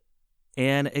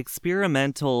An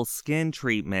experimental skin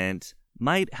treatment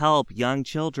might help young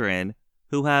children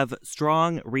who have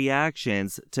strong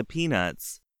reactions to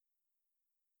peanuts.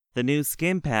 The new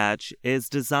skin patch is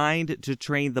designed to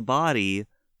train the body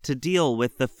to deal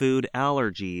with the food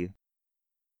allergy.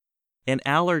 An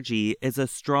allergy is a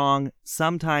strong,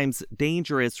 sometimes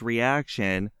dangerous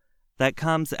reaction that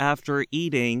comes after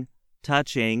eating,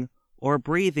 touching, or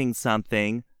breathing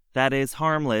something that is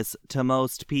harmless to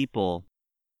most people.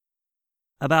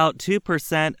 About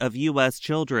 2% of U.S.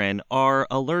 children are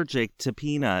allergic to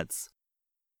peanuts.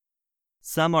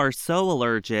 Some are so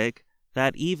allergic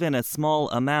that even a small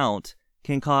amount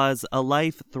can cause a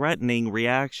life-threatening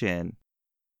reaction.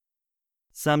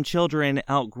 Some children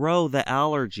outgrow the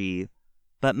allergy,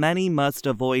 but many must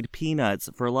avoid peanuts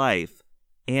for life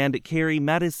and carry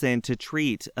medicine to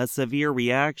treat a severe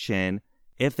reaction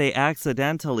if they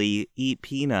accidentally eat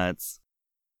peanuts.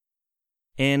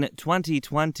 In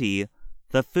 2020,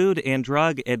 the Food and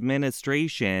Drug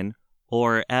Administration,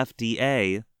 or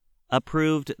FDA,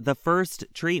 approved the first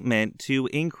treatment to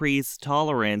increase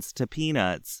tolerance to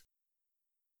peanuts.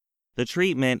 The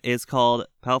treatment is called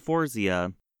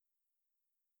Palforzia.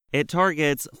 It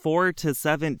targets 4 to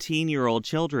 17-year-old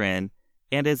children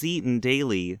and is eaten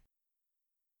daily.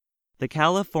 The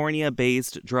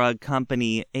California-based drug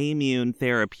company Ammune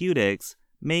Therapeutics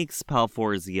makes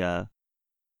Palforzia.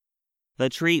 The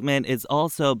treatment is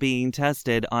also being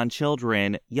tested on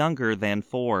children younger than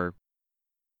 4.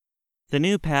 The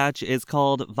new patch is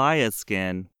called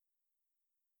Viaskin.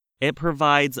 It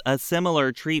provides a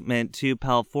similar treatment to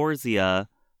Palforzia,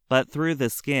 but through the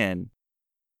skin.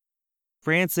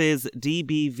 France's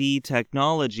DBV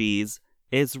Technologies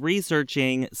is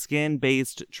researching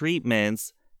skin-based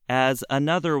treatments as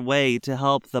another way to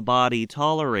help the body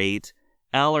tolerate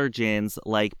allergens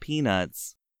like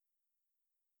peanuts.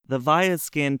 The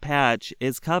Viaskin patch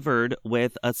is covered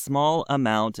with a small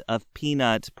amount of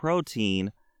peanut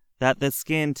protein that the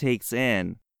skin takes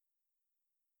in.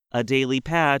 A daily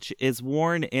patch is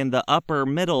worn in the upper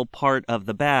middle part of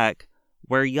the back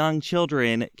where young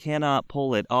children cannot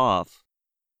pull it off.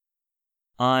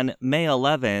 On May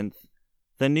 11th,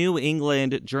 the New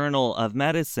England Journal of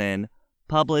Medicine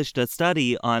published a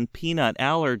study on peanut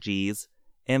allergies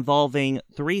involving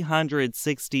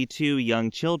 362 young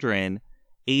children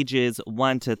ages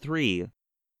 1 to 3.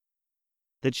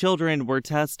 The children were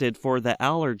tested for the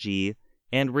allergy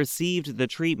and received the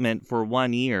treatment for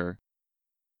 1 year.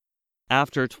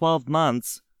 After 12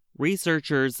 months,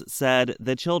 researchers said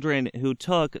the children who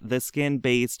took the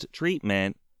skin-based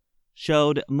treatment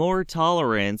showed more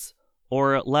tolerance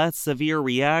or less severe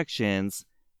reactions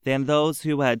than those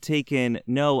who had taken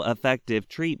no effective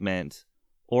treatment,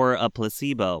 or a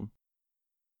placebo.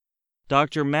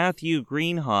 Dr. Matthew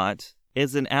Greenhot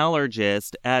is an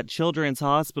allergist at Children's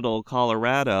Hospital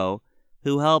Colorado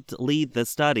who helped lead the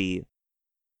study.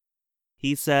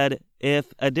 He said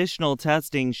if additional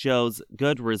testing shows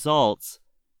good results,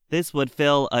 this would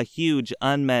fill a huge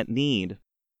unmet need.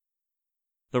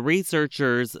 The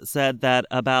researchers said that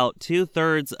about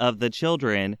 2/3 of the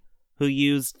children who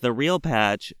used the real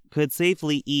patch could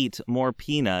safely eat more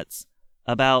peanuts,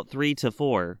 about 3 to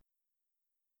 4.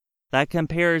 That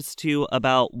compares to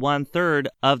about 1/3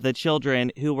 of the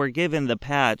children who were given the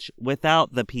patch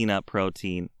without the peanut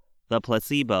protein, the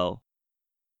placebo.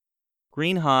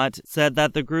 Greenhot said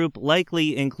that the group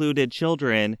likely included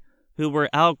children who were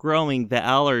outgrowing the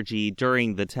allergy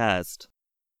during the test.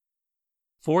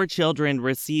 4 children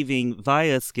receiving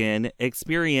Viaskin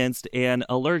experienced an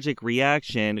allergic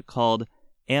reaction called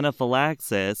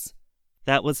anaphylaxis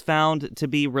that was found to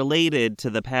be related to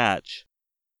the patch.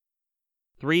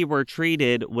 3 were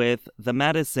treated with the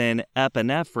medicine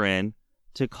epinephrine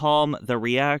to calm the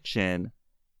reaction,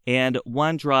 and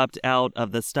 1 dropped out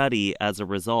of the study as a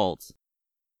result.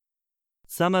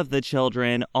 Some of the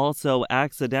children also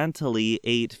accidentally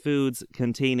ate foods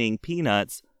containing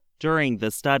peanuts during the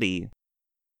study.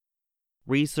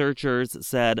 Researchers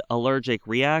said allergic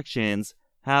reactions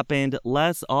happened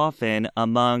less often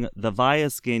among the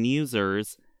Viaskin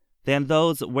users than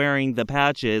those wearing the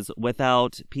patches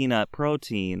without peanut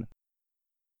protein.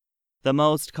 The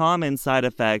most common side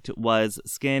effect was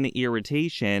skin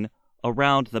irritation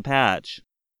around the patch.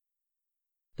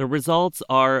 The results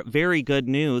are very good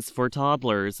news for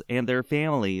toddlers and their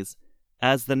families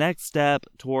as the next step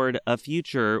toward a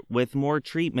future with more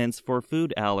treatments for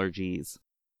food allergies,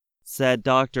 said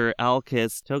Dr.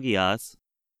 Alkis Togias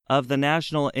of the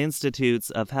National Institutes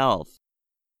of Health.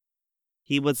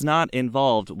 He was not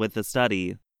involved with the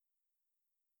study.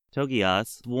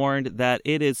 Togias warned that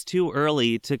it is too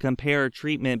early to compare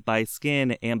treatment by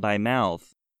skin and by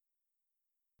mouth.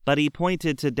 but he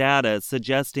pointed to data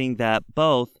suggesting that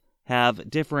both have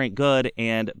different good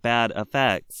and bad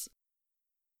effects.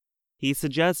 He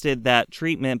suggested that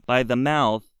treatment by the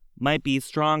mouth might be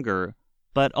stronger,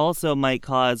 but also might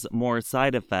cause more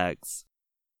side effects.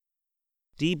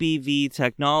 DBV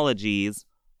Technologies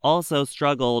also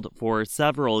struggled for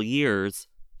several years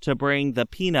to bring the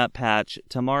peanut patch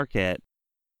to market.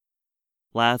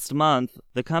 Last month,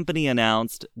 the company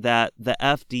announced that the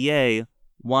FDA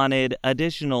wanted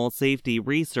additional safety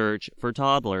research for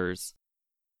toddlers.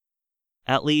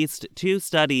 At least 2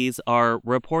 studies are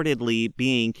reportedly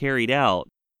being carried out.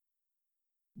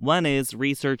 One is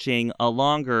researching a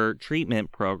longer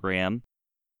treatment program.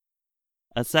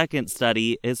 A second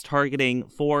study is targeting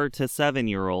 4 to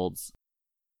 7-year-olds.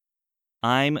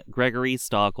 I'm Gregory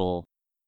Stockel.